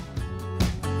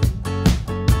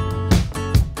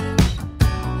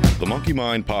the Monkey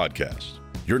Mind Podcast,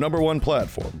 your number one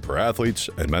platform for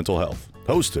athletes and mental health.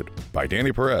 Hosted by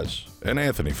Danny Perez and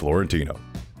Anthony Florentino.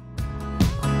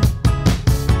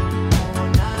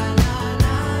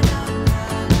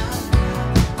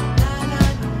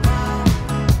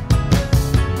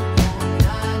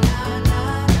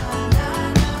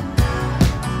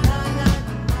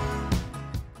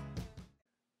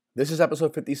 This is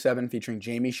episode 57 featuring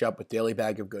Jamie Shupp with Daily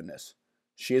Bag of Goodness.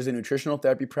 She is a nutritional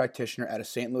therapy practitioner out of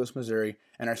St. Louis, Missouri,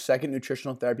 and our second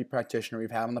nutritional therapy practitioner we've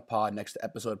had on the pod next to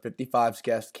episode 55's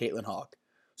guest, Caitlin Hawk.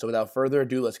 So without further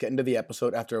ado, let's get into the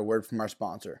episode after a word from our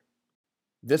sponsor.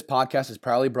 This podcast is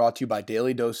proudly brought to you by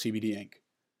Daily Dose CBD Inc.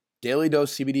 Daily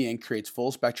Dose CBD Inc. creates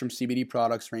full-spectrum CBD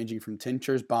products ranging from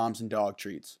tinctures, balms, and dog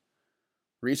treats.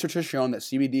 Research has shown that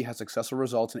CBD has successful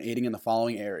results in aiding in the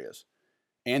following areas: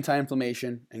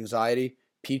 anti-inflammation, anxiety,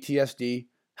 PTSD,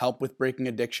 help with breaking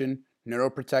addiction,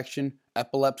 neuroprotection,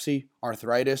 epilepsy,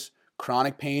 arthritis,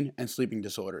 chronic pain, and sleeping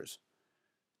disorders.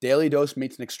 Daily Dose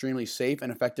makes an extremely safe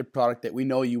and effective product that we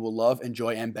know you will love,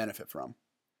 enjoy, and benefit from.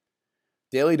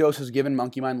 Daily Dose has given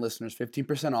Monkey Mind listeners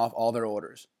 15% off all their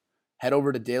orders. Head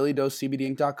over to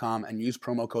dailydosecbdinc.com and use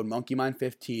promo code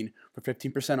MonkeyMind15 for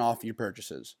 15% off your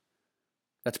purchases.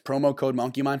 That's promo code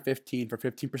MonkeyMind15 for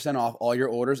 15% off all your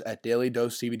orders at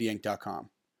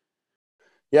dailydosecbdinc.com.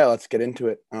 Yeah, let's get into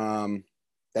it.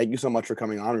 Thank you so much for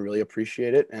coming on. We really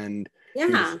appreciate it. And can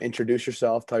you just introduce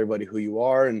yourself, tell everybody who you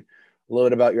are, and a little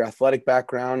bit about your athletic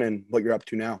background and what you're up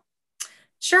to now.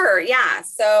 Sure. Yeah.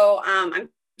 So I'm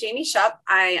Jamie Shupp.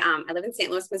 I live in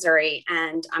St. Louis, Missouri,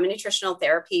 and I'm a nutritional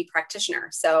therapy practitioner.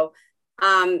 So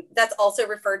that's also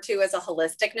referred to as a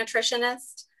holistic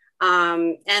nutritionist.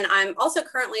 And I'm also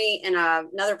currently in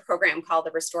another program called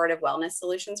the Restorative Wellness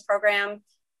Solutions Program.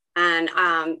 And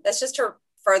that's just to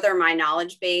further my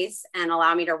knowledge base and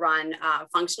allow me to run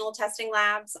functional testing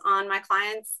labs on my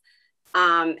clients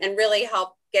and really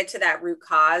help get to that root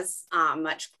cause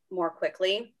much more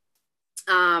quickly.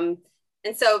 And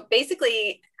so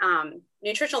basically,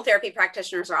 nutritional therapy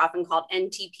practitioners are often called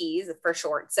NTPs for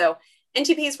short. So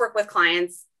NTPs work with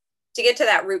clients to get to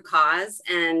that root cause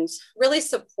and really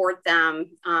support them,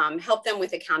 help them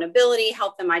with accountability,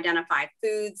 help them identify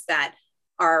foods that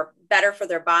are better for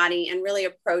their body, and really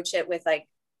approach it with like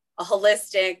a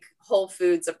holistic whole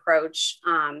foods approach,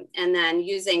 and then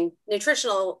using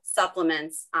nutritional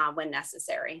supplements when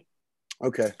necessary.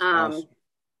 Okay. Awesome.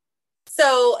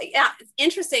 So yeah, it's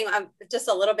interesting. Just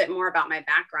a little bit more about my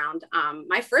background.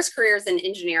 My first career is in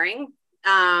engineering.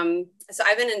 So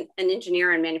I've been an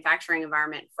engineer in manufacturing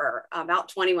environment for about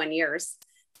 21 years.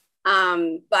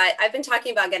 But I've been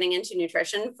talking about getting into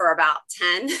nutrition for about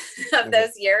 10 of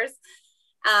those years.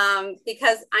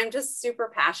 Because I'm just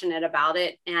super passionate about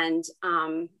it. And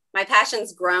my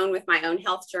passion's grown with my own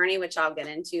health journey, which I'll get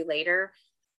into later.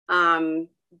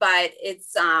 But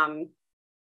it's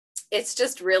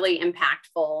just really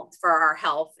impactful for our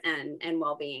health and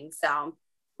well-being. So,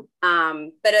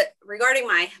 regarding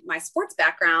my sports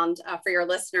background, for your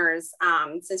listeners,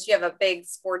 since you have a big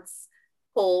sports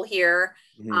pool here,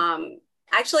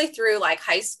 actually through like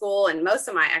high school and most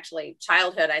of my actually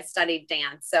childhood, I studied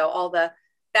dance. So all the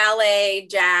ballet,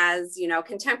 jazz,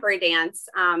 contemporary dance,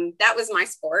 that was my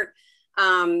sport.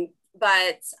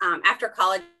 But after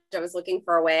college, I was looking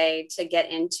for a way to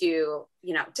get into,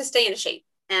 to stay in shape.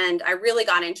 And I really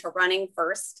got into running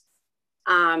first.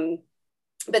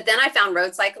 But then I found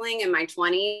road cycling in my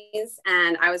 20s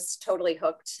and I was totally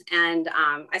hooked. And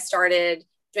I started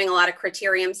doing a lot of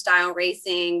criterium style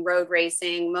racing, road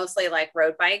racing, mostly like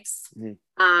road bikes,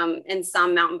 and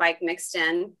some mountain bike mixed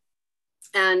in.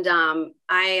 And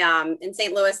I in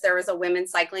St. Louis, there was a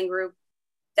women's cycling group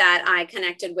that I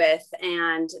connected with,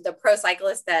 and the pro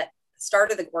cyclist that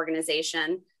started the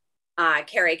organization,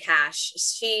 Carrie Cash,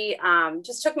 she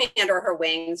just took me under her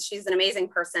wings. She's an amazing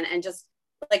person and just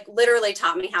like literally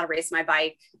taught me how to race my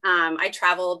bike. I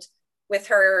traveled with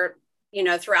her,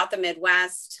 throughout the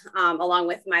Midwest, along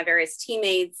with my various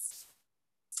teammates,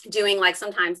 doing like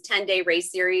sometimes 10-day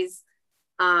race series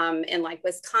in like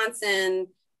Wisconsin,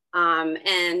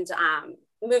 and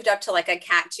moved up to like a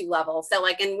Cat 2 level. So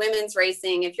like in women's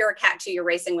racing, if you're a Cat 2, you're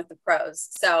racing with the pros.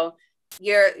 So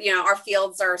our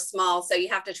fields are small, so you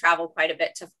have to travel quite a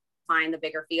bit to find the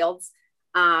bigger fields.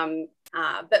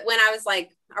 But when I was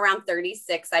like around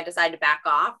 36, I decided to back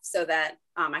off so that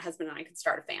my husband and I could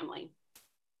start a family.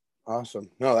 Awesome.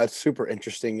 No, that's super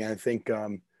interesting. And I think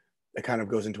it kind of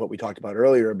goes into what we talked about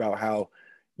earlier about how,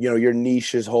 your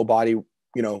niche is whole body,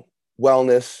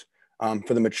 wellness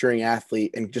for the maturing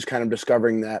athlete, and just kind of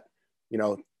discovering that,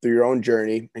 through your own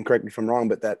journey, and correct me if I'm wrong,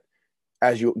 but that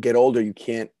as you get older, you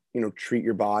can't, treat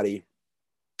your body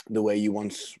the way you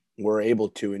once, we're able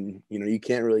to. And, you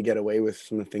can't really get away with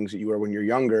some of the things that you were when you're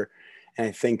younger. And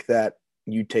I think that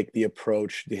you take the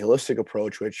approach, the holistic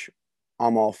approach, which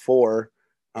I'm all for,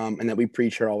 and that we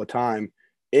preach here all the time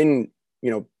in,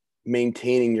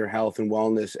 maintaining your health and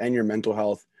wellness and your mental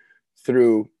health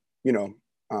through,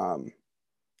 through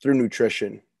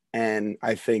nutrition. And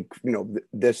I think,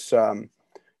 this,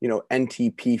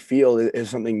 NTP field is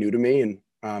something new to me,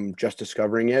 and just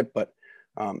discovering it. But,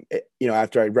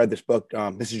 after I read this book,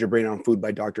 This Is Your Brain on Food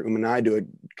by Dr. Umanaidu, it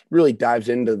really dives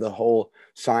into the whole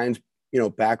science,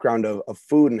 background of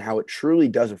food and how it truly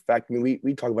does affect. I mean,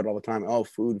 we talk about it all the time. Oh,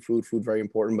 food, very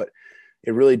important, but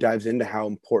it really dives into how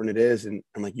important it is. And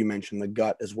like you mentioned, the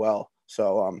gut as well.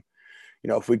 So,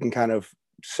 if we can kind of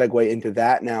segue into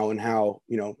that now, and how,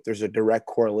 there's a direct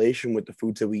correlation with the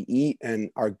foods that we eat and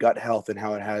our gut health, and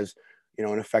how it has,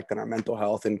 an effect on our mental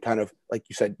health, and kind of, like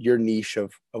you said, your niche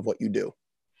of what you do.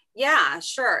 Yeah,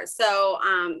 sure. So,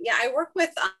 I work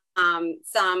with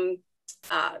some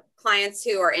clients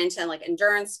who are into like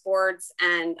endurance sports,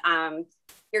 and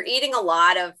you're eating a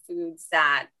lot of foods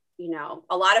that,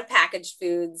 a lot of packaged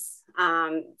foods.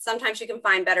 Sometimes you can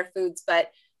find better foods,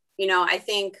 but,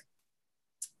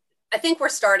 I think we're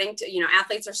starting to,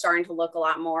 athletes are starting to look a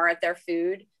lot more at their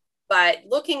food, but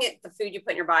looking at the food you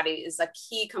put in your body is a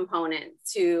key component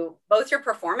to both your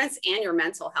performance and your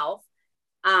mental health.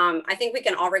 I think we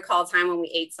can all recall a time when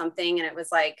we ate something and it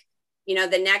was like,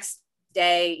 the next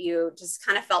day you just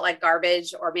kind of felt like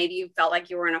garbage, or maybe you felt like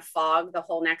you were in a fog the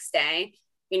whole next day.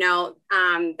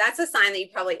 That's a sign that you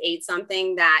probably ate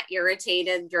something that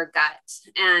irritated your gut.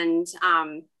 And,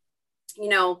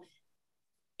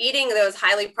 eating those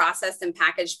highly processed and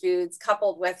packaged foods,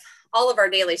 coupled with all of our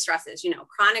daily stresses,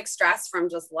 chronic stress from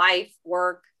just life,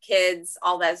 work, kids,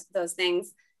 all those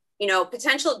things,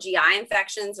 potential GI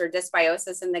infections or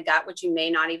dysbiosis in the gut, which you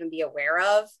may not even be aware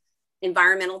of,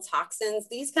 environmental toxins,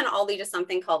 these can all lead to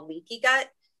something called leaky gut.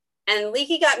 And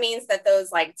leaky gut means that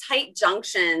those like tight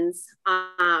junctions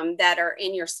that are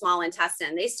in your small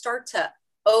intestine, they start to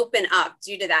open up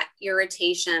due to that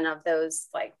irritation of those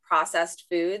like processed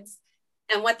foods.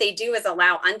 And what they do is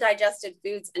allow undigested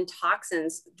foods and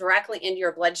toxins directly into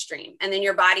your bloodstream. And then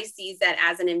your body sees that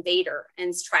as an invader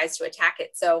and tries to attack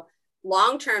it. So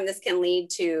long-term, this can lead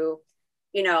to,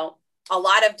 a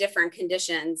lot of different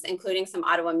conditions, including some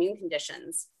autoimmune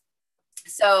conditions.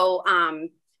 So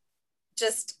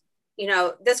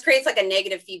this creates like a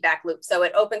negative feedback loop. So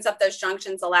it opens up those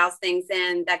junctions, allows things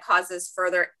in that causes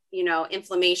further,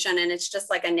 inflammation. And it's just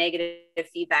like a negative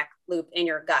feedback loop in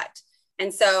your gut.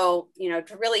 And so,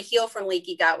 to really heal from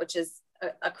leaky gut, which is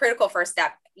a critical first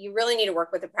step, you really need to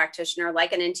work with a practitioner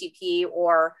like an NTP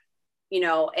or,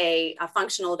 a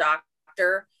functional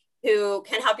doctor who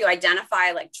can help you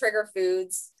identify like trigger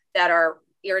foods that are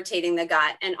irritating the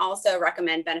gut, and also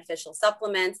recommend beneficial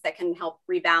supplements that can help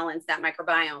rebalance that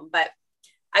microbiome. But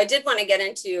I did want to get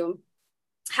into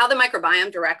how the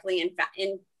microbiome directly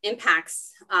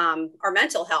impacts our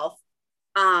mental health.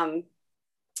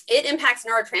 It impacts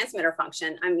neurotransmitter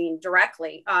function,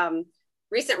 directly.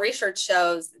 Recent research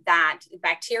shows that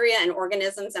bacteria and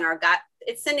organisms in our gut,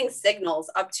 it's sending signals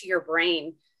up to your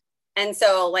brain. And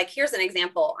so like, here's an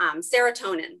example,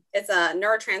 serotonin. It's a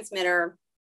neurotransmitter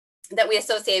that we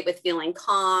associate with feeling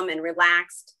calm and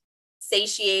relaxed,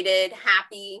 satiated,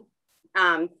 happy.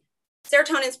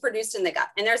 Serotonin is produced in the gut,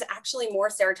 and there's actually more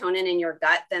serotonin in your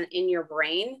gut than in your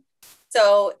brain.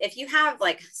 So if you have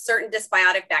like certain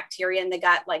dysbiotic bacteria in the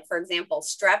gut, like for example,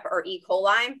 strep or E.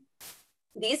 coli,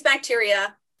 these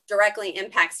bacteria directly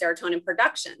impact serotonin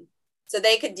production. So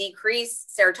they could decrease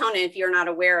serotonin if you're not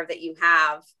aware of that you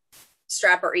have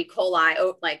strep or E.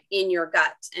 coli like in your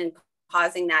gut and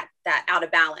causing that out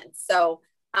of balance. So,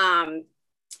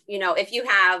 if you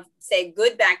have, say,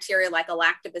 good bacteria like a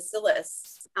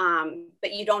lactobacillus,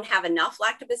 but you don't have enough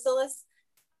lactobacillus,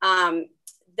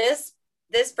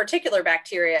 this particular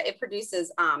bacteria, it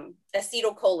produces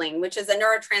acetylcholine, which is a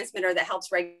neurotransmitter that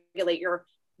helps regulate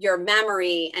your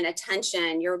memory and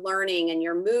attention, your learning and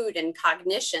your mood and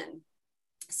cognition.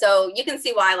 So you can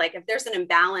see why, like, if there's an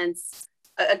imbalance,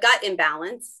 a gut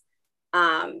imbalance,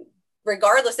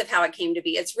 regardless of how it came to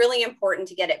be, it's really important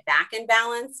to get it back in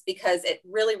balance, because it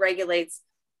really regulates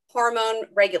hormone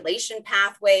regulation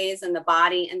pathways in the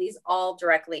body. And these all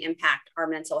directly impact our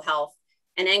mental health.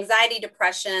 And anxiety,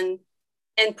 depression,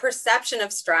 and perception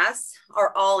of stress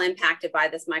are all impacted by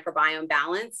this microbiome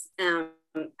balance. I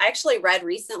actually read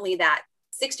recently that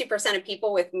 60% of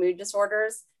people with mood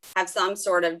disorders have some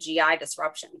sort of GI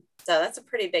disruption. So that's a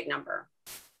pretty big number.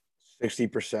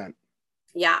 60%.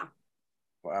 Yeah.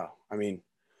 Wow.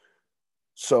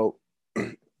 So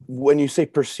when you say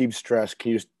perceived stress,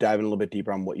 can you just dive in a little bit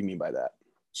deeper on what you mean by that?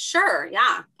 Sure.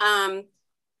 Yeah.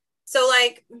 So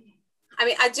like, I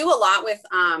mean, I do a lot with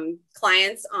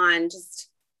clients on just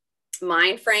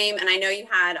mind frame. And I know you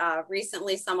had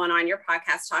recently someone on your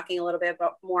podcast talking a little bit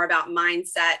more about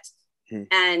mindset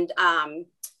and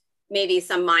maybe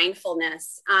some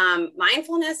mindfulness.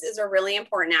 Mindfulness is a really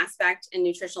important aspect in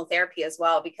nutritional therapy as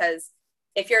well, because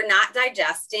if you're not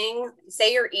digesting,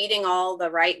 say you're eating all the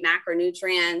right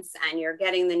macronutrients and you're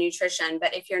getting the nutrition,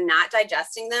 but if you're not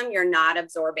digesting them, you're not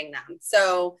absorbing them.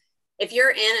 So if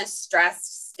you're in a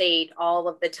stressed state all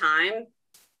of the time,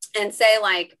 and say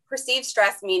like perceived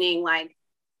stress, meaning like,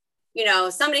 you know,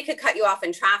 somebody could cut you off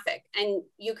in traffic and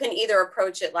you can either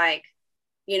approach it like,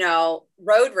 you know,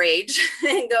 road rage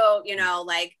and go, you know,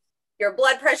 like your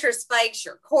blood pressure spikes,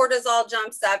 your cortisol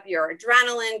jumps up, your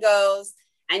adrenaline goes,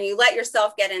 and you let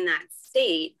yourself get in that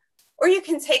state. Or you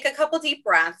can take a couple deep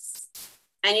breaths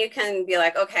and you can be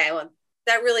like, okay, well,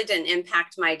 that really didn't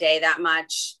impact my day that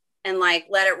much. And like,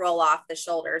 let it roll off the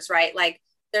shoulders, right? Like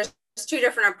there's two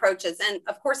different approaches. And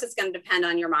of course, it's going to depend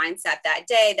on your mindset that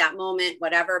day, that moment,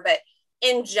 whatever. But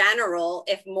in general,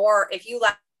 if you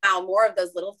allow more of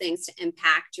those little things to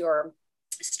impact your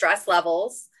stress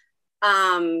levels,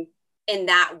 in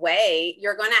that way,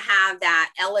 you're going to have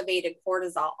that elevated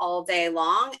cortisol all day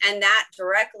long. And that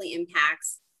directly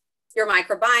impacts your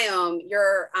microbiome,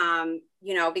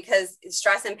 you know, because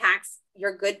stress impacts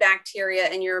your good bacteria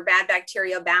and your bad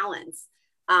bacteria balance.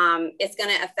 It's going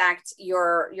to affect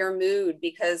your mood,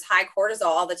 because high cortisol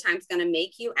all the time is going to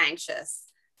make you anxious.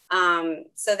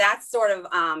 So that's sort of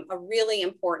a really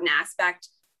important aspect,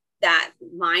 that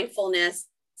mindfulness.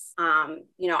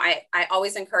 You know, I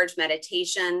always encourage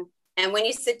meditation. And when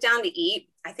you sit down to eat,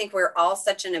 I think we're all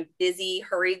such in a busy,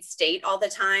 hurried state all the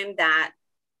time that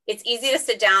it's easy to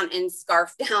sit down and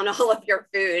scarf down all of your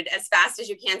food as fast as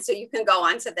you can so you can go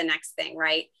on to the next thing,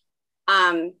 right?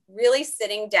 Really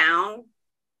sitting down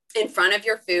in front of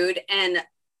your food, and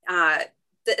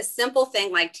the simple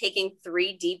thing like taking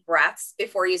 3 deep breaths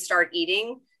before you start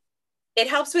eating, it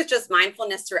helps with just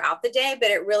mindfulness throughout the day,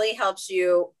 but it really helps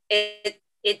you.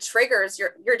 It triggers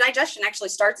your digestion, actually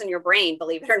starts in your brain,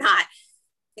 believe it or not,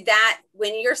 that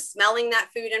when you're smelling that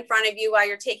food in front of you while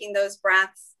you're taking those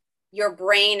breaths, your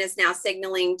brain is now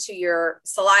signaling to your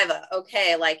saliva,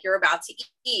 okay, like you're about to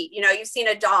eat. You know, you've seen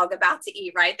a dog about to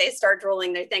eat, right? They start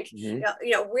drooling, they think, you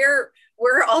know,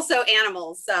 we're also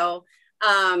animals. So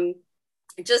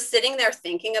just sitting there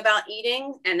thinking about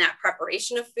eating and that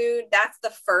preparation of food, that's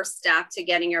the first step to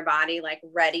getting your body like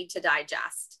ready to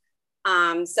digest.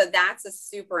 So that's a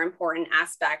super important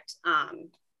aspect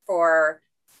for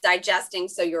digesting,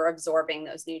 so you're absorbing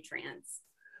those nutrients.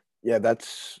 Yeah,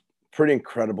 that's pretty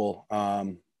incredible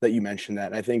that you mentioned that.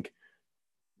 And I think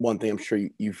one thing I'm sure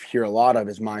you hear a lot of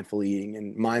is mindful eating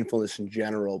and mindfulness in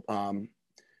general.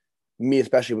 Me,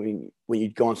 especially when you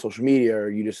go on social media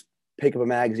or you just pick up a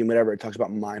magazine, whatever, it talks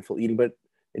about mindful eating, but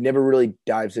it never really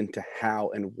dives into how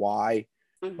and why.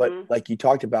 But like you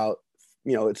talked about,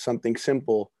 you know, it's something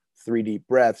simple, 3 deep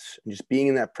breaths, and just being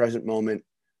in that present moment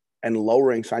and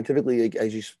lowering scientifically, like,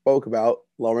 as you spoke about,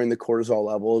 lowering the cortisol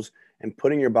levels and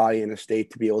putting your body in a state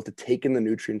to be able to take in the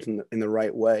nutrients in the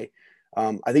right way.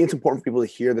 I think it's important for people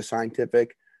to hear the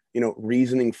scientific, you know,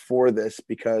 reasoning for this,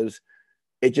 because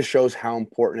it just shows how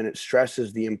important, and it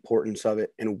stresses the importance of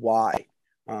it and why.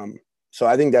 So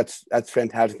I think that's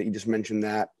fantastic that you just mentioned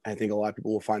that. I think a lot of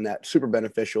people will find that super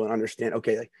beneficial and understand,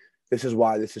 okay, like this is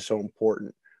why this is so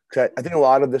important. Because I think a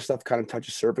lot of this stuff kind of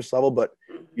touches surface level, but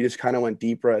you just kind of went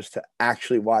deeper as to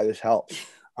actually why this helps.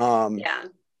 Yeah.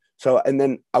 So, and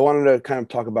then I wanted to kind of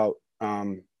talk about,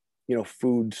 you know,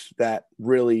 foods that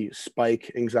really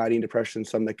spike anxiety and depression,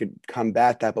 some that could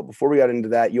combat that. But before we got into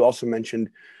that, you also mentioned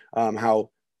how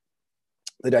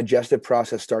the digestive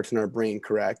process starts in our brain,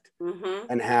 correct?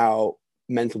 And how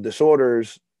mental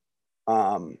disorders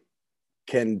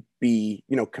can be,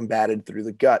 you know, combated through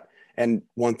the gut. And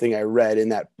one thing I read in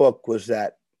that book was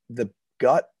that the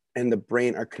gut and the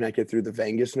brain are connected through the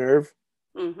vagus nerve.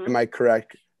 Am I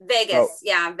correct?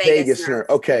 Vagus nerve.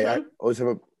 Okay. I always have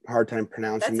a hard time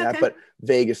pronouncing that, but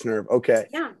vagus nerve. Okay.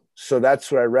 Yeah. So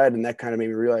that's what I read. And that kind of made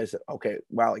me realize that, okay,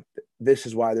 wow, like this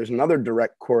is why there's another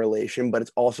direct correlation, but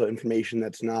it's also information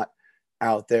that's not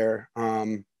out there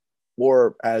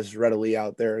or as readily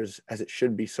out there as it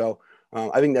should be. So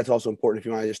I think that's also important if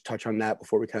you want to just touch on that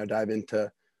before we kind of dive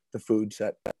into the foods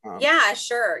that. Yeah,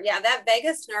 sure. Yeah. That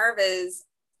vagus nerve is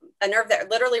a nerve that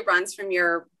literally runs from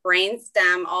your brain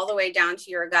stem all the way down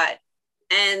to your gut.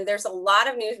 And there's a lot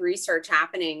of new research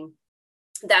happening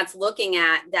that's looking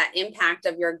at that impact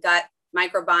of your gut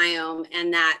microbiome,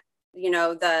 and that, you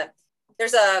know, the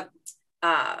there's a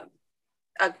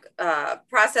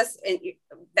process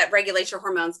that regulates your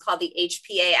hormones called the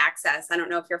HPA axis. I don't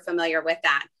know if you're familiar with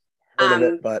that. Heard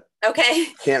of it, but okay,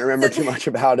 can't remember too much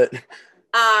about it.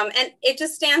 And it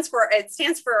just stands for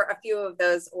a few of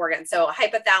those organs. So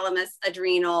hypothalamus,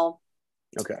 adrenal,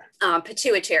 okay,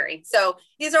 pituitary. So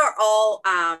these are all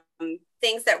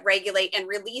things that regulate and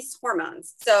release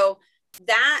hormones. So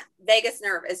that vagus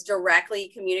nerve is directly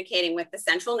communicating with the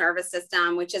central nervous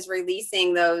system, which is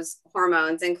releasing those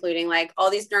hormones, including like all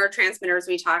these neurotransmitters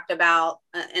we talked about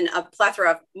and a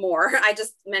plethora of more. I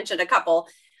just mentioned a couple.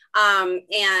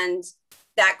 And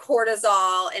that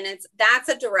cortisol, and that's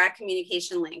a direct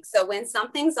communication link. So when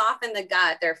something's off in the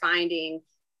gut, they're finding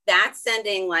that's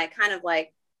sending like kind of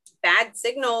like bad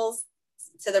signals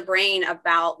to the brain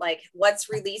about like what's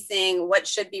releasing, what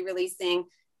should be releasing.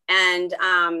 And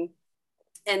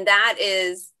that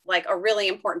is like a really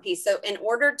important piece. So in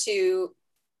order to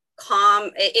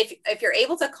calm, if you're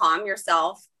able to calm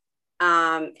yourself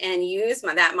and use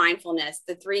that mindfulness,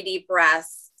 the 3 deep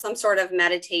breaths, some sort of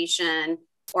meditation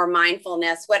or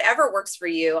mindfulness, whatever works for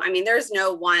you. I mean, there's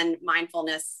no one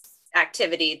mindfulness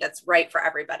activity that's right for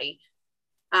everybody.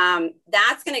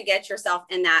 That's going to get yourself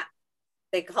in that,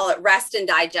 they call it rest and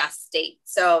digest state.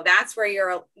 So that's where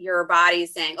your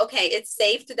body's saying, okay, it's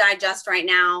safe to digest right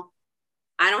now.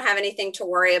 I don't have anything to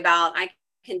worry about. I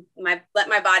can let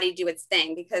my body do its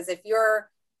thing. Because if you're,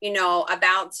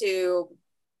 about to,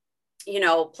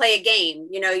 play a game,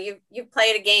 you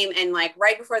played a game and like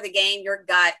right before the game, your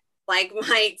gut like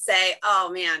might say,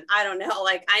 oh man, I don't know.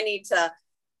 Like I need to,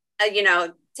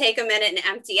 take a minute and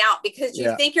empty out because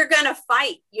you think you're going to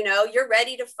fight, you're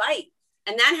ready to fight.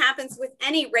 And that happens with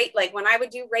any rate. Like when I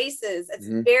would do races, it's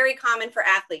very common for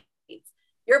athletes.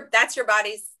 That's your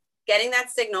body's getting that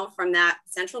signal from that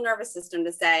central nervous system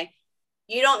to say,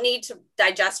 you don't need to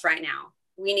digest right now.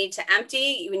 We need to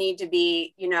empty. You need to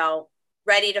be,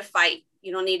 ready to fight.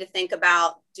 You don't need to think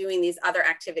about doing these other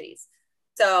activities.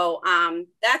 So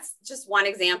that's just one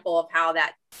example of how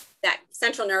that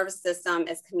central nervous system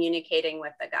is communicating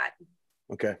with the gut.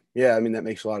 Okay. Yeah. I mean, that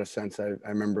makes a lot of sense. I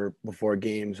remember before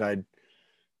games, I'd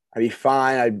be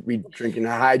fine. I'd be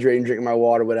hydrating, drinking my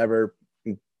water, whatever,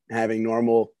 having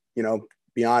normal,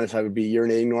 be honest, I would be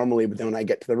urinating normally, but then when I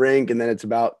get to the rink and then it's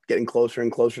about getting closer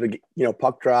and closer to,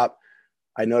 puck drop,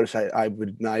 I noticed I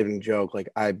would not even joke. Like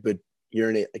I would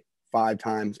urinate like 5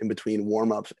 times in between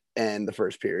warm-ups and the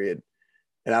first period.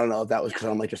 And I don't know if that was because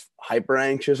I'm like just hyper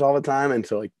anxious all the time. And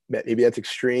so like maybe that's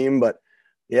extreme, but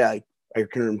yeah, I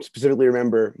can specifically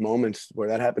remember moments where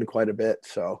that happened quite a bit.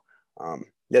 So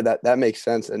that makes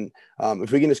sense. And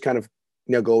if we can just kind of,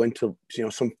 go into,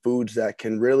 some foods that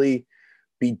can really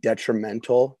be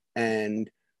detrimental, and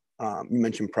you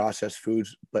mentioned processed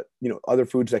foods, but other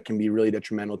foods that can be really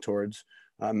detrimental towards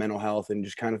mental health and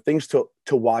just kind of things to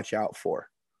watch out for.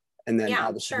 And then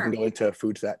obviously we can go into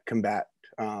foods that combat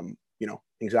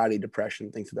anxiety,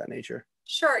 depression, things of that nature.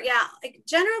 Sure. Yeah. Like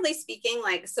generally speaking,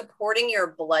 like supporting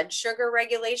your blood sugar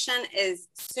regulation is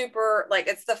super, like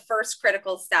it's the first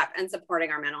critical step in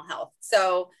supporting our mental health.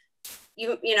 So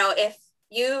if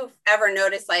you've ever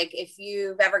noticed, like if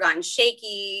you've ever gotten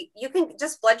shaky, you can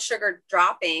just blood sugar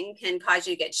dropping can cause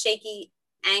you to get shaky,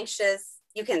 anxious.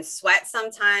 You can sweat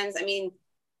sometimes. I mean,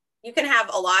 you can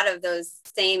have a lot of those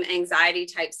same anxiety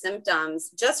type symptoms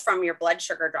just from your blood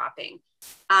sugar dropping.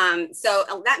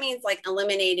 So that means like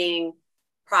eliminating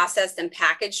processed and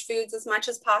packaged foods as much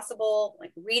as possible,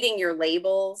 like reading your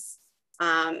labels,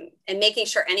 and making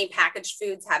sure any packaged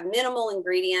foods have minimal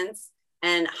ingredients.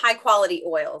 And high quality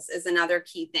oils is another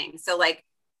key thing. So like,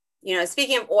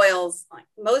 speaking of oils, like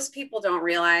most people don't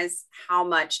realize how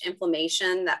much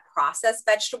inflammation that processed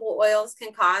vegetable oils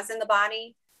can cause in the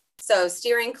body. So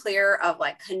steering clear of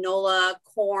like canola,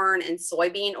 corn, and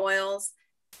soybean oils.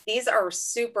 These are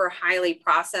super highly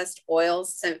processed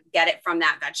oils to get it from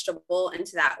that vegetable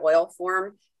into that oil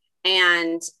form.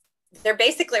 And they're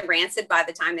basically rancid by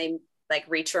the time they like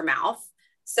reach your mouth.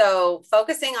 So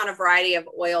focusing on a variety of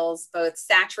oils, both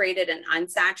saturated and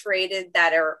unsaturated,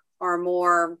 that are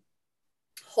more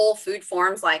whole food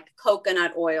forms like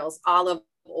coconut oils, olive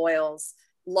oils,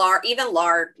 lard, even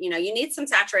lard, you need some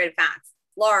saturated fats,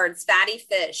 lards, fatty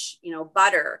fish,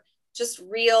 butter, just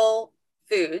real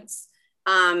foods.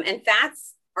 And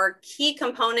fats are key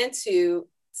component to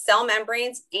cell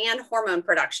membranes and hormone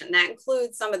production. That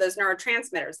includes some of those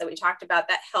neurotransmitters that we talked about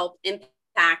that help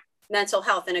impact mental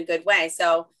health in a good way.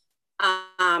 So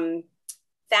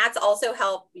fats also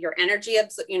help your energy,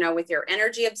 with your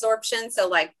energy absorption. So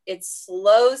like it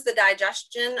slows the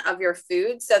digestion of your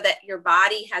food so that your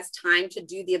body has time to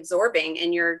do the absorbing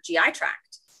in your GI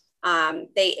tract.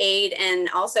 They aid in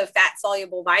also fat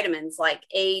soluble vitamins like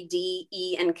A, D,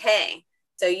 E, and K.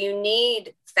 So you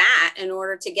need fat in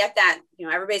order to get that.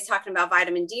 Everybody's talking about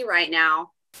vitamin D right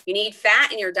now. You need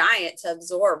fat in your diet to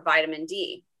absorb vitamin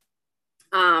D.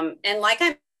 And like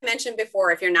I mentioned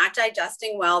before, if you're not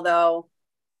digesting well, though,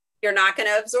 you're not going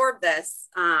to absorb this.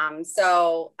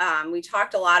 So we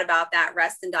talked a lot about that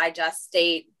rest and digest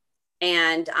state,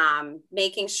 and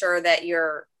making sure that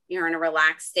you're in a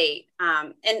relaxed state.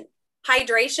 And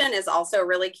hydration is also a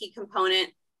really key component.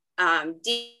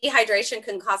 Dehydration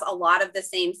can cause a lot of the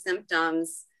same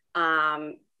symptoms,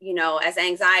 as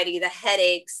anxiety, the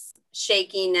headaches,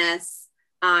 shakiness.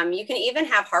 You can even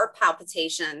have heart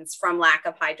palpitations from lack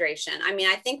of hydration. I mean,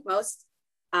 I think most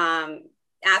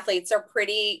athletes are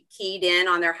pretty keyed in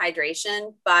on their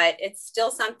hydration, but it's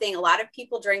still something. A lot of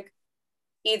people drink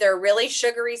either really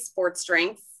sugary sports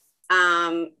drinks.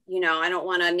 I don't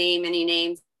want to name any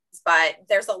names, but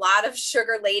there's a lot of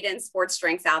sugar-laden sports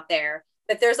drinks out there.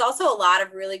 But there's also a lot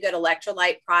of really good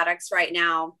electrolyte products right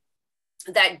now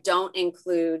that don't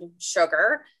include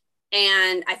sugar.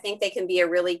 And I think they can be a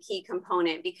really key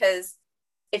component, because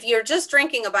if you're just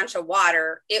drinking a bunch of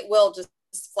water, it will just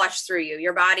flush through you.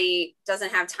 Your body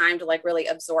doesn't have time to really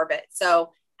absorb it.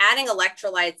 So adding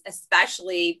electrolytes,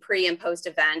 especially pre and post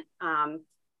event,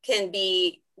 can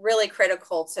be really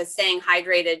critical to staying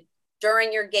hydrated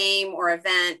during your game or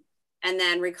event, and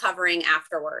then recovering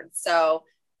afterwards. So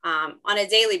on a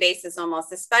daily basis,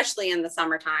 almost, especially in the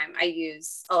summertime, I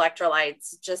use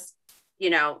electrolytes just,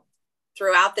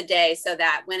 throughout the day, so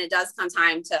that when it does come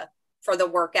time for the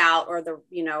workout or the,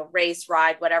 race,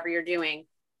 ride, whatever you're doing,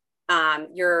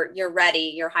 you're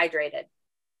ready, you're hydrated.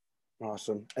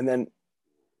 Awesome. And then,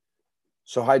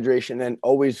 so hydration, and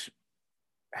always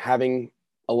having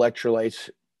electrolytes,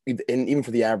 and even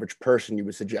for the average person, you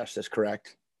would suggest this,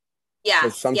 correct? Yeah.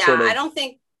 So I don't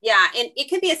think, and it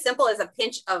can be as simple as a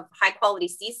pinch of high quality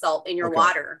sea salt in your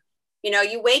water.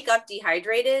 You wake up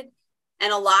dehydrated,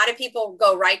 and a lot of people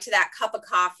go right to that cup of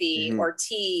coffee or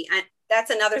tea. And that's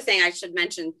another thing I should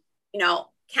mention.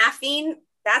 Caffeine,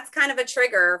 that's kind of a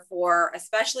trigger for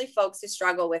especially folks who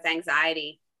struggle with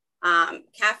anxiety.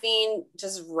 Caffeine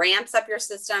just ramps up your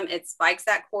system. It spikes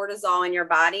that cortisol in your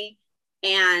body.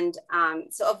 And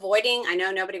so I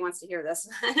know nobody wants to hear this,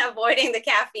 avoiding the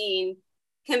caffeine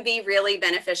can be really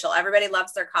beneficial. Everybody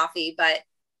loves their coffee, but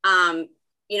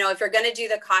if you're going to do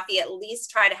the coffee, at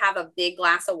least try to have a big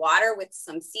glass of water with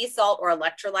some sea salt or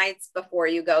electrolytes before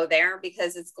you go there,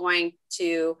 because it's going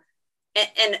to,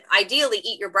 and ideally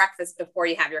eat your breakfast before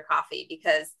you have your coffee,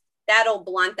 because that'll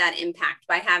blunt that impact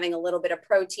by having a little bit of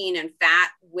protein and fat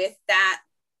with that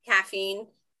caffeine.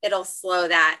 It'll slow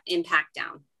that impact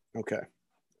down. Okay.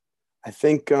 I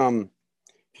think if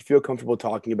you feel comfortable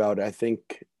talking about it, I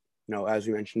think, as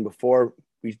we mentioned before,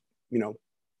 we,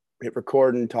 hit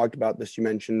record and talked about this. You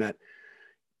mentioned that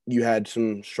you had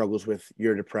some struggles with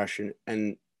your depression,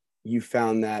 and you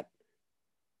found that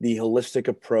the holistic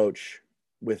approach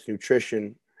with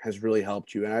nutrition has really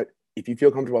helped you. And if you feel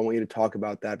comfortable, I want you to talk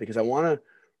about that, because I want to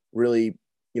really,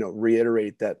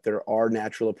 reiterate that there are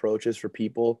natural approaches for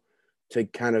people to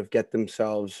kind of get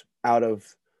themselves out of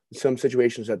some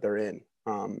situations that they're in.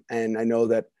 And I know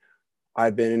that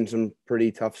I've been in some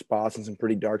pretty tough spots and some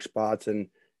pretty dark spots, and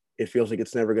it feels like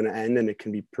it's never going to end, and it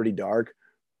can be pretty dark.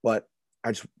 But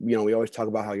I just, we always talk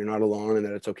about how you're not alone and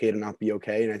that it's okay to not be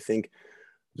okay. And I think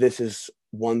this is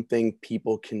one thing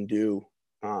people can do,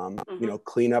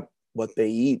 clean up what they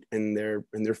eat and their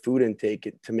food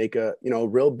intake to make a,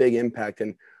 real big impact.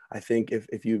 And I think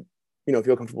if you,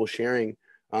 feel comfortable sharing,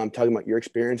 talking about your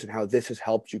experience and how this has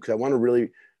helped you, because I want to really,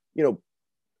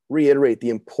 reiterate the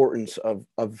importance of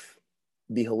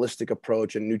the holistic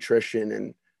approach and nutrition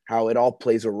and how it all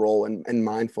plays a role in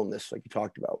mindfulness, like you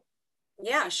talked about.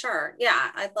 Yeah, sure.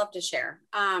 Yeah, I'd love to share.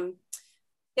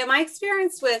 My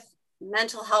experience with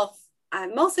mental health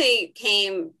mostly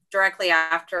came directly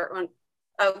after,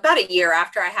 about a year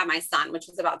after I had my son, which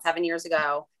was about 7 years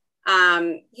ago.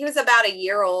 He was about a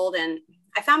year old, and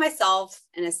I found myself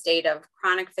in a state of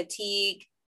chronic fatigue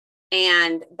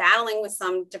and battling with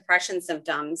some depression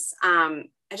symptoms.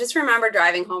 I just remember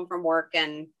driving home from work,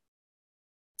 and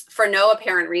for no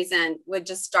apparent reason would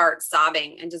just start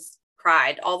sobbing and just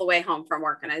cried all the way home from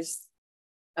work. And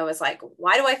I was like,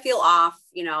 why do I feel off?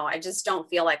 I just don't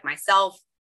feel like myself.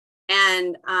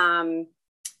 And,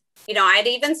 I'd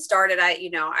even started,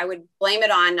 I would blame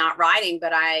it on not riding,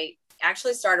 but I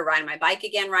actually started riding my bike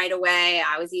again right away.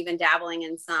 I was even dabbling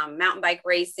in some mountain bike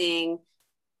racing.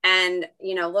 And,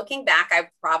 looking back, I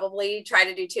probably tried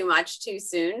to do too much too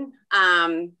soon.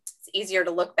 It's easier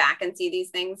to look back and see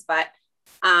these things, but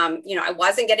I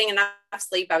wasn't getting enough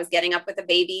sleep. I was getting up with a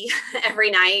baby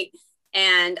every night,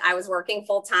 and I was working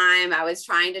full time. I was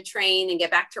trying to train and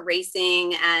get back to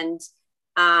racing and,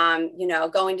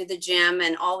 going to the gym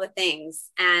and all the things.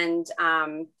 And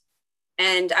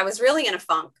I was really in a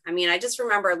funk. I mean, I just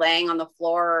remember laying on the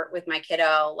floor with my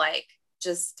kiddo, like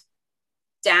just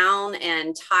down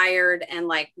and tired and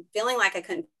like feeling like I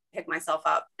couldn't pick myself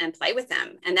up and play with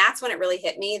him. And that's when it really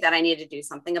hit me that I needed to do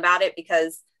something about it,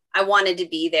 because I wanted to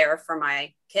be there for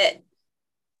my kid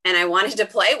and I wanted to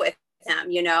play with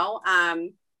him,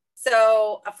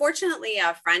 So fortunately,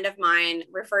 a friend of mine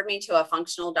referred me to a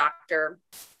functional doctor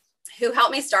who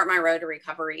helped me start my road to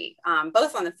recovery,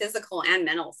 both on the physical and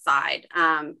mental side.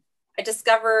 I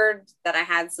discovered that I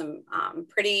had some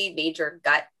pretty major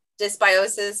gut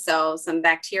dysbiosis, so some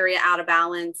bacteria out of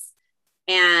balance.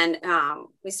 And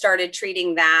we started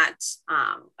treating that.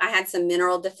 I had some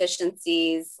mineral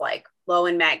deficiencies, like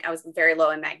I was very low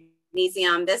in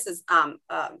magnesium. This is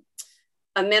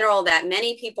a mineral that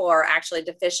many people are actually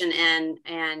deficient in.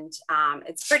 And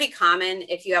it's pretty common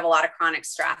if you have a lot of chronic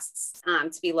stress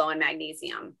to be low in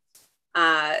magnesium.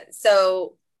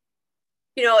 So,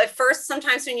 at first,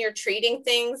 sometimes when you're treating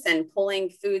things and pulling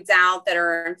foods out that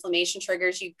are inflammation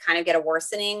triggers, you kind of get a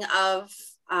worsening of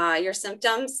your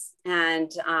symptoms.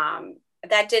 And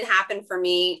that did happen for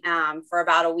me for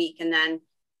about a week. And then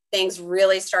things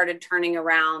really started turning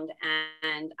around,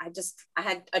 and I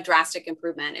had a drastic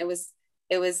improvement. It was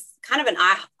kind of an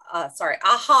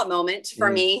aha moment for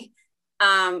me.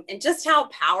 And just how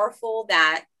powerful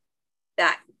that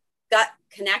gut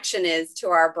connection is to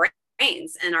our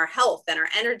brains and our health and our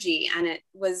energy. And it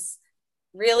was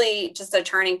really just a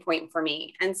turning point for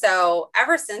me. And so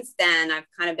ever since then, I've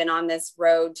kind of been on this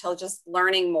road to just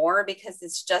learning more, because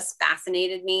it's just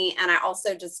fascinated me. And I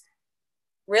also just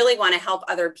really want to help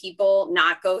other people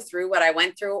not go through what I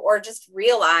went through, or just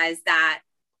realize that,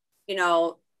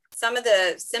 some of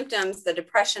the symptoms, the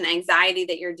depression, anxiety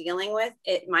that you're dealing with,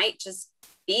 it might just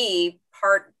be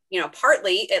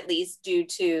partly at least due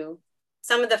to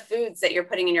some of the foods that you're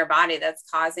putting in your body that's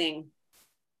causing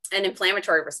an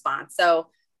inflammatory response. So,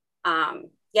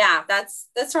 that's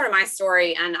sort of my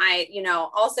story. And I,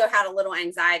 also had a little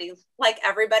anxiety like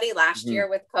everybody last year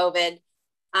with COVID.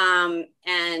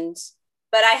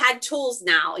 But I had tools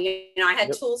now, I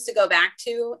had tools to go back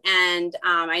to. And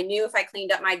I knew if I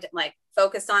cleaned up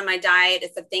focused on my diet,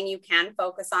 it's a thing you can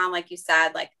focus on. Like you said,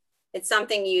 like it's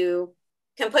something you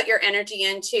can put your energy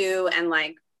into and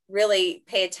like really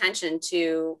pay attention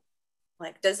to,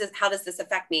 like, how does this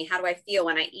affect me? How do I feel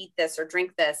when I eat this or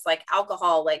drink this? Like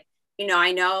alcohol,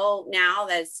 I know now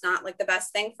that it's not like the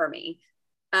best thing for me.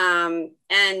 And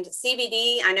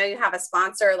CBD, I know you have a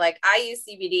sponsor. Like I use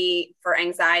CBD for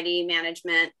anxiety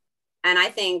management. And I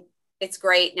think it's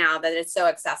great now that it's so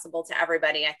accessible to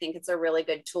everybody. I think it's a really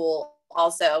good tool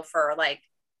also for like,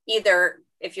 either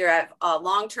if you have a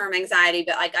long-term anxiety,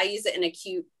 but like I use it in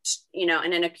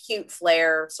an acute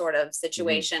flare sort of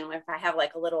situation, if I have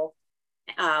like a little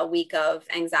week of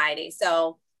anxiety.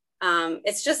 So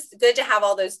it's just good to have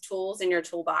all those tools in your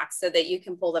toolbox so that you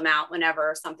can pull them out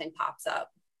whenever something pops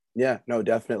up. Yeah, no,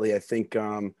 definitely. I think,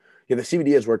 the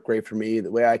CBD has worked great for me.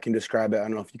 The way I can describe it, I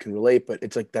don't know if you can relate, but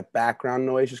it's like that background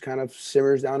noise just kind of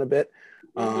simmers down a bit.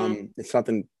 It's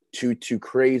nothing too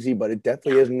crazy, but it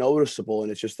definitely is noticeable.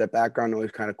 And it's just that background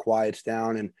noise kind of quiets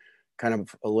down and kind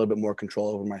of a little bit more control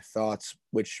over my thoughts,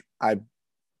 which I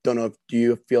don't know. Do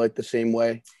you feel like the same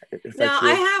way? No,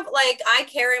 I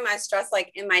carry my stress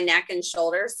like in my neck and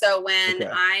shoulders. So when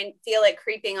I feel it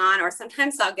creeping on, or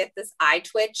sometimes I'll get this eye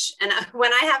twitch. And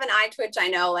when I have an eye twitch, I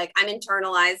know like I'm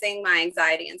internalizing my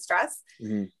anxiety and stress.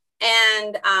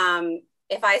 And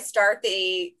if I start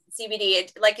the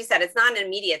CBD, like you said, it's not an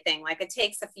immediate thing. Like it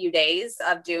takes a few days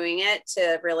of doing it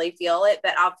to really feel it.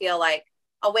 But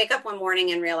I'll wake up one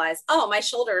morning and realize, oh, my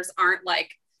shoulders aren't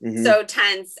like so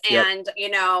tense, and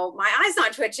my eye's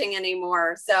not twitching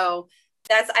anymore. So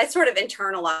I sort of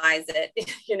internalize it.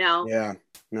 Yeah,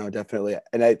 no, definitely.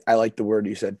 And I like the word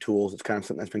you said, tools. It's kind of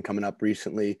something that's been coming up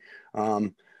recently,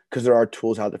 because there are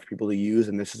tools out there for people to use,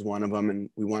 and this is one of them. And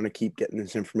we want to keep getting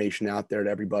this information out there to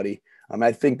everybody.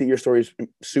 I think that your story is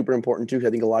super important too, because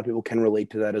I think a lot of people can relate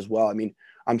to that as well. I mean,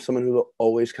 I'm someone who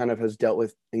always kind of has dealt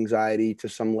with anxiety to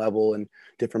some level and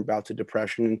different bouts of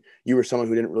depression. And you were someone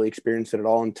who didn't really experience it at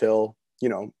all until,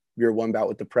 your one bout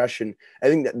with depression. I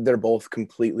think that they're both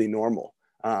completely normal.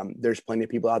 There's plenty of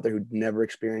people out there who never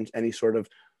experienced any sort of,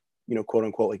 quote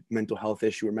unquote, like mental health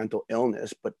issue or mental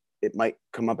illness, but it might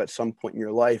come up at some point in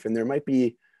your life. And there might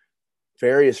be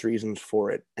various reasons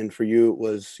for it. And for you, it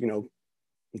was,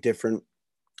 different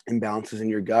imbalances in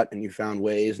your gut, and you found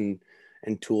ways and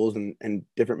and tools and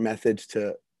different methods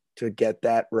to get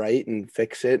that right and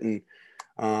fix it. And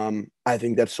I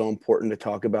think that's so important to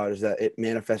talk about, is that it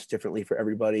manifests differently for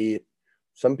everybody.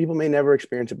 Some people may never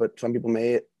experience it, but some people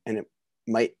may, and it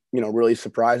might, really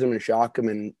surprise them and shock them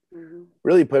and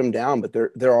really put them down. But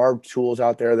there are tools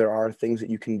out there. There are things that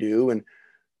you can do, and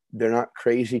they're not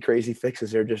crazy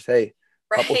fixes. They're just, hey,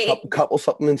 couple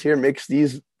supplements here, mix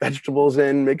these vegetables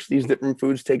in, mix these different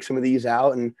foods, take some of these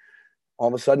out, and all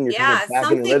of a sudden you're kind of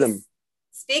back in a rhythm.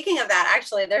 Speaking of that,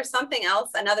 actually, there's something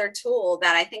else, another tool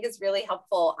that I think is really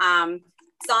helpful.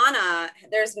 Sauna,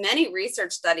 there's many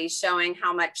research studies showing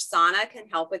how much sauna can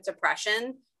help with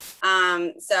depression.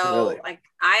 Really? Like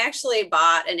I actually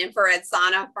bought an infrared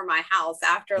sauna for my house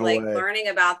after learning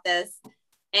about this.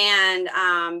 And,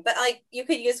 but like you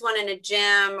could use one in a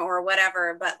gym or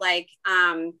whatever, but like,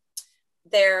 I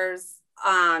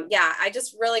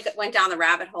just really went down the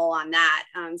rabbit hole on that.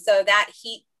 So that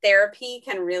heat therapy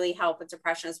can really help with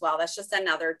depression as well. That's just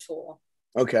another tool.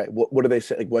 Okay. What do they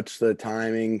say? Like, what's the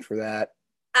timing for that?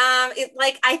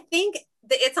 I think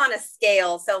it's on a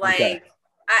scale. So like, okay.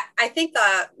 I think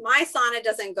my sauna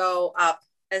doesn't go up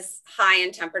as high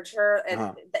in temperature.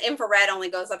 The infrared only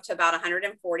goes up to about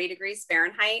 140 degrees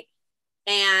Fahrenheit.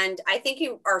 And I think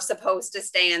you are supposed to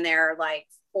stay in there like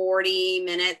 40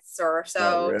 minutes or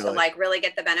so to like really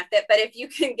get the benefit. But if you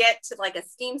can get to like a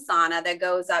steam sauna that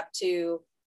goes up to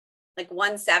like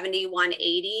 170,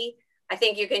 180, I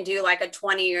think you can do like a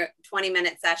 20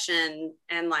 minute session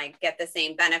and like get the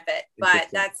same benefit. But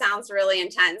that sounds really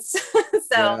intense.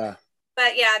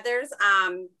 But yeah, there's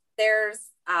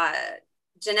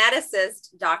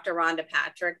geneticist, Dr. Rhonda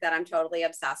Patrick, that I'm totally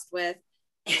obsessed with.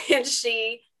 And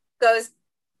she goes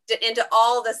into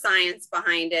all the science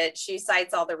behind it. She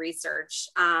cites all the research.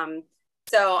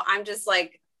 So I'm just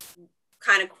like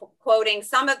kind of quoting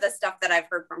some of the stuff that I've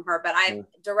heard from her, but I've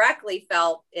directly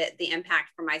felt the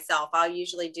impact for myself. I'll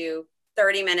usually do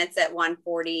 30 minutes at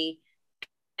 140.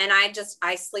 And I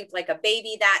sleep like a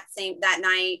baby that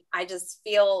night. I just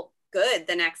feel good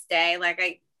the next day. Like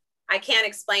I can't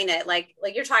explain it. Like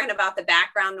you're talking about the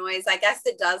background noise. I guess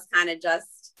it does kind of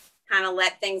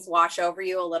let things wash over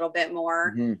you a little bit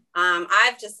more.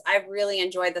 I've really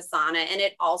enjoyed the sauna, and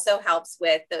it also helps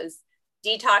with those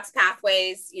detox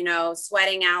pathways,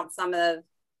 sweating out some of,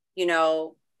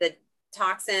 the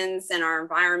toxins in our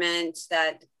environment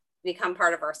that become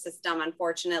part of our system,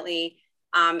 unfortunately.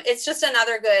 It's just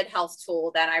another good health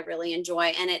tool that I really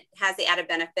enjoy, and it has the added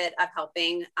benefit of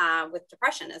helping with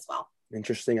depression as well.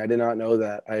 Interesting. I did not know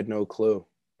that. I had no clue.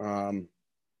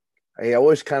 I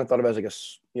always kind of thought of it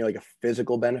as like a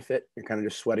physical benefit. You're kind of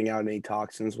just sweating out any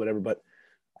toxins, whatever, but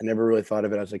I never really thought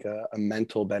of it as like a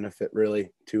mental benefit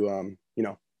really to,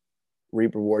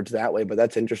 reap rewards that way. But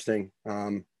that's interesting.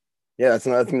 That's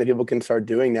another thing that people can start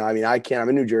doing now. I mean, I'm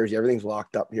in New Jersey. Everything's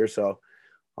locked up here. So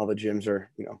all the gyms are,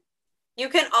 You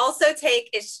can also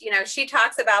she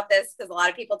talks about this because a lot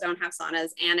of people don't have saunas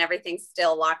and everything's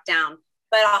still locked down,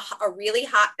 but a really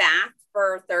hot bath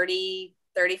for 30,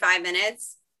 35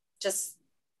 minutes, just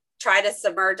try to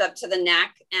submerge up to the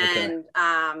neck and,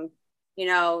 you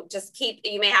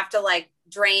may have to like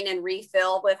drain and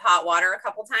refill with hot water a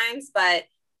couple times, but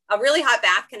a really hot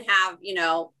bath can have,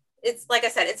 it's like I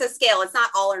said, it's a scale. It's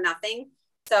not all or nothing.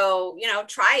 So,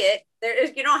 try it.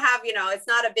 You don't have, it's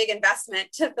not a big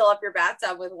investment to fill up your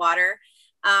bathtub with water.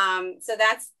 So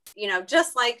that's,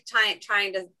 just like trying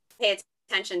to pay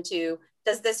attention to,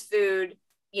 does this food,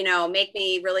 make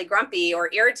me really grumpy or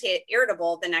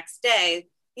irritable the next day?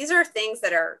 These are things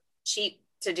that are cheap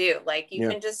to do. Like you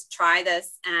can just try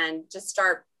this and just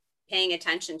start paying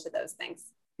attention to those things.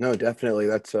 No, definitely.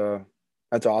 That's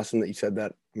awesome that you said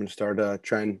that. I'm going to start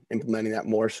trying implementing that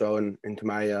more so into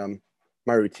my,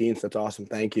 my routines. That's awesome.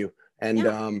 Thank you.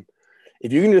 And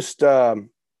if you can just,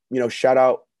 shout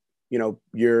out,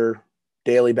 your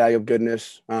Daily Bag of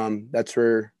Goodness. That's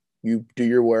where you do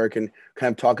your work, and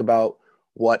kind of talk about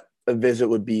what a visit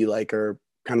would be like, or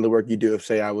kind of the work you do if,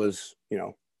 say, I was,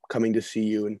 coming to see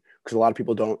you. And because a lot of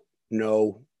people don't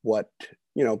know what,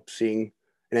 seeing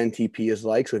an NTP is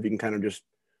like. So if you can kind of just,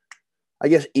 I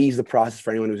guess, ease the process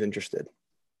for anyone who's interested.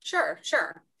 Sure.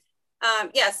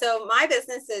 So my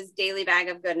business is Daily Bag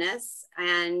of Goodness,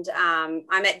 and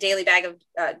I'm at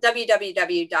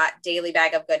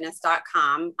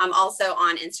www.dailybagofgoodness.com. I'm also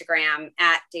on Instagram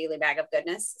at Daily Bag of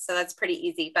Goodness. So that's pretty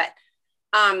easy. But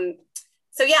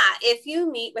if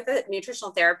you meet with a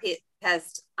nutritional therapist,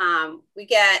 we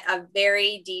get a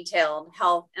very detailed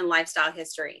health and lifestyle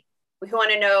history. We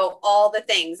want to know all the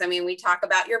things. I mean, we talk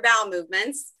about your bowel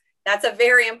movements. That's a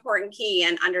very important key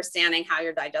in understanding how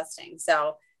you're digesting.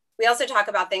 So We also talk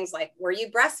about things like, were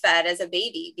you breastfed as a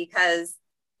baby? Because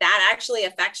that actually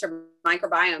affects your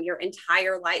microbiome your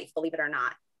entire life, believe it or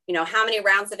not. You know, how many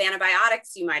rounds of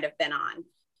antibiotics you might have been on,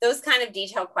 those kind of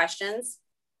detailed questions.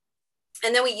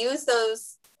 And then we use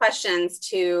those questions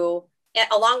to,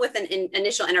 along with an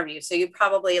initial interview. So you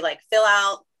probably like fill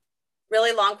out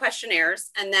really long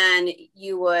questionnaires, and then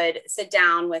you would sit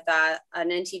down with an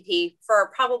NTP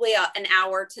for probably an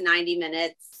hour to 90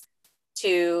 minutes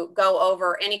to go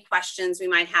over any questions we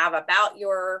might have about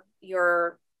your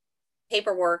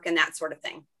paperwork and that sort of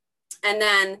thing. And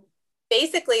then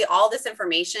basically all this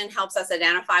information helps us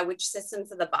identify which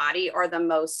systems of the body are the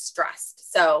most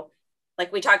stressed. So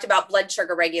like we talked about blood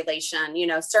sugar regulation, you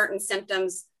know, certain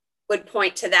symptoms would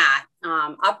point to that,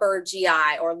 upper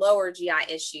GI or lower GI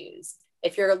issues.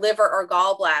 If your liver or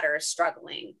gallbladder is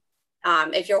struggling,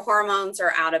 if your hormones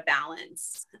are out of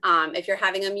balance, if you're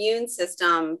having immune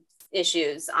system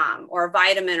issues, or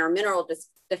vitamin or mineral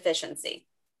deficiency.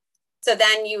 So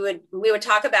then we would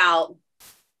talk about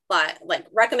like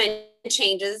recommend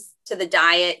changes to the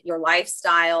diet, your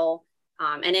lifestyle,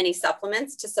 and any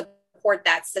supplements to support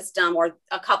that system or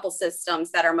a couple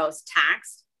systems that are most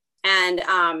taxed.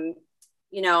 And,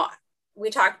 you know, we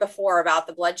talked before about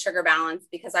the blood sugar balance,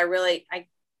 because every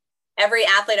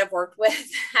athlete I've worked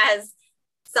with has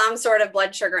some sort of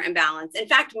blood sugar imbalance. In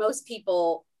fact, most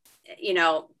people, you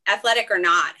know, athletic or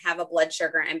not, have a blood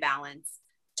sugar imbalance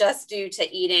just due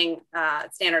to eating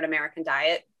standard American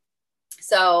diet.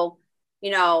 So,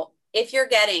 you know, if you're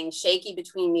getting shaky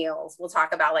between meals, we'll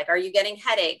talk about like, are you getting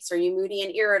headaches? Are you moody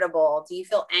and irritable? Do you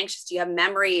feel anxious? Do you have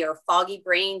memory or foggy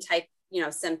brain type, you know,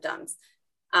 symptoms?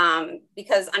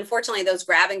 Because unfortunately, those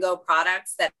grab and go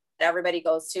products that everybody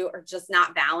goes to are just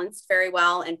not balanced very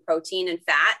well in protein and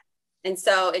fat. And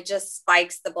so it just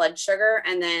spikes the blood sugar.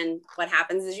 And then what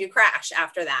happens is you crash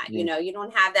after that. You know, you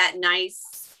don't have that nice,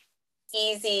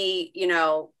 easy, you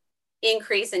know,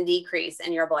 increase and decrease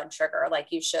in your blood sugar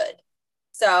like you should.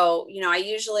 So, you know, I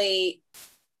usually,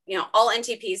 you know, all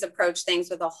NTPs approach things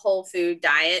with a whole food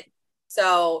diet.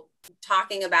 So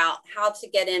talking about how to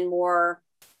get in more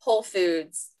whole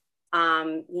foods.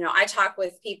 You know, I talk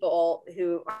with people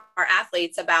who are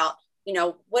athletes about, you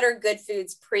know, what are good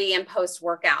foods pre and post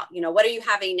workout? You know, what are you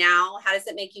having now? How does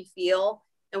it make you feel?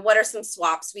 And what are some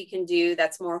swaps we can do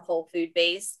that's more whole food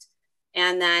based?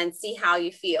 And then see how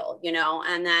you feel, you know,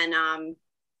 and then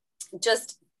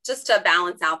just to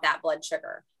balance out that blood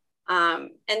sugar.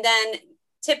 And then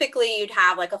typically you'd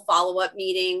have like a follow-up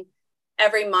meeting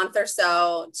every month or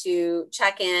so to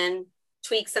check in,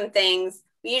 tweak some things.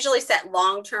 We usually set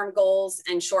long-term goals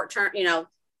and short-term, you know,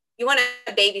 you want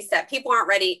to baby step. People aren't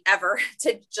ready ever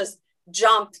to just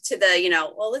jump to the, you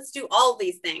know, well, let's do all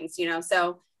these things, you know?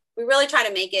 So we really try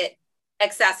to make it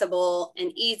accessible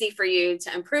and easy for you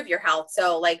to improve your health.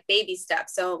 So like baby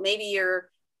steps. So maybe you're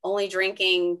only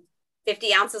drinking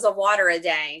 50 ounces of water a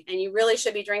day, and you really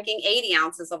should be drinking 80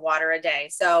 ounces of water a day.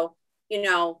 So, you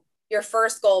know, your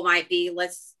first goal might be,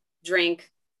 let's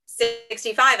drink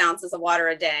 65 ounces of water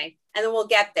a day, and then we'll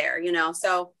get there, you know?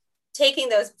 So taking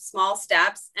those small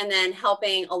steps and then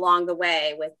helping along the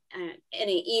way with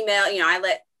any email, you know, I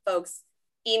let folks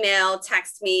email,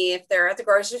 text me if they're at the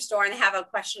grocery store and they have a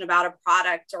question about a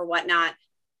product or whatnot,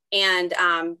 and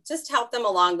just help them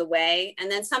along the way.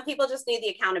 And then some people just need the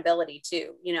accountability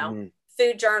too, you know,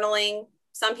 food journaling.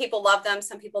 Some people love them,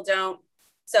 some people don't.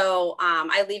 So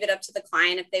I leave it up to the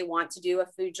client if they want to do a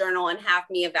food journal and have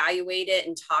me evaluate it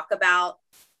and talk about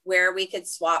where we could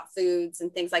swap foods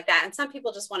and things like that. And some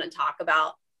people just want to talk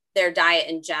about their diet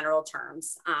in general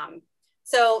terms.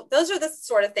 So those are the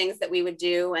sort of things that we would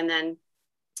do. And then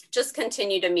just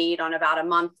continue to meet on about a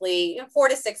monthly, 4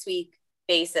 to 6 week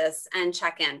basis and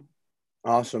check in.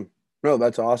 Awesome. No,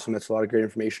 that's awesome. That's a lot of great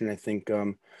information. I think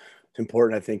it's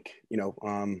important. I think, you know,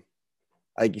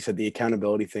 like you said, the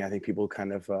accountability thing, I think people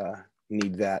kind of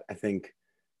need that. I think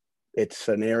it's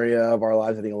an area of our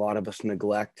lives I think a lot of us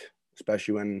neglect,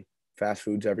 especially when fast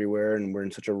food's everywhere and we're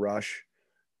in such a rush.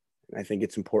 And I think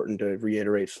it's important to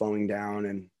reiterate slowing down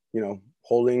and, you know,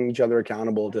 holding each other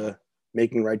accountable to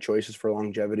making right choices for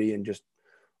longevity and just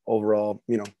overall,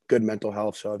 you know, good mental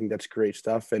health. So I think that's great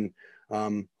stuff. And we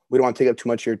don't want to take up too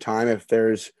much of your time. If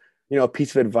there's, you know, a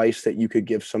piece of advice that you could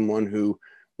give someone who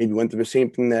maybe went through the same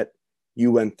thing that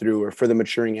you went through, or for the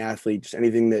maturing athlete, just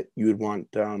anything that you would want,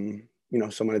 you know,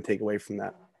 someone to take away from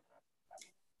that.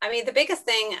 I mean, the biggest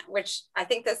thing, which I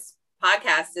think this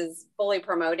podcast is fully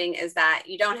promoting, is that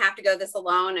you don't have to go this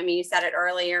alone. I mean, you said it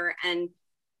earlier, and,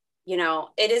 you know,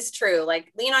 it is true.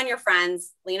 Like, lean on your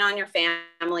friends, lean on your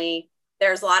family.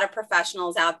 There's a lot of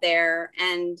professionals out there,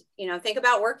 and, you know, think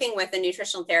about working with a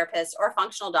nutritional therapist or a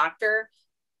functional doctor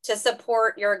to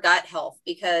support your gut health,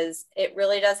 because it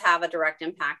really does have a direct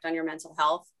impact on your mental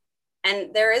health.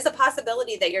 And there is a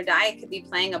possibility that your diet could be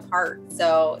playing a part.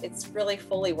 So it's really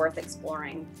fully worth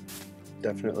exploring.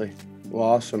 Definitely. Well,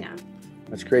 awesome. Yeah.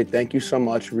 That's great. Thank you so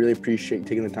much. Really appreciate you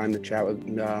taking the time to chat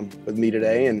with me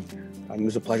today. And it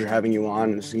was a pleasure having you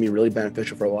on. This is going to be really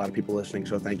beneficial for a lot of people listening.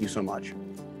 So thank you so much.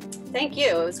 Thank you.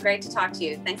 It was great to talk to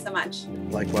you. Thanks so much.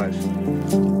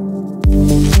 Likewise.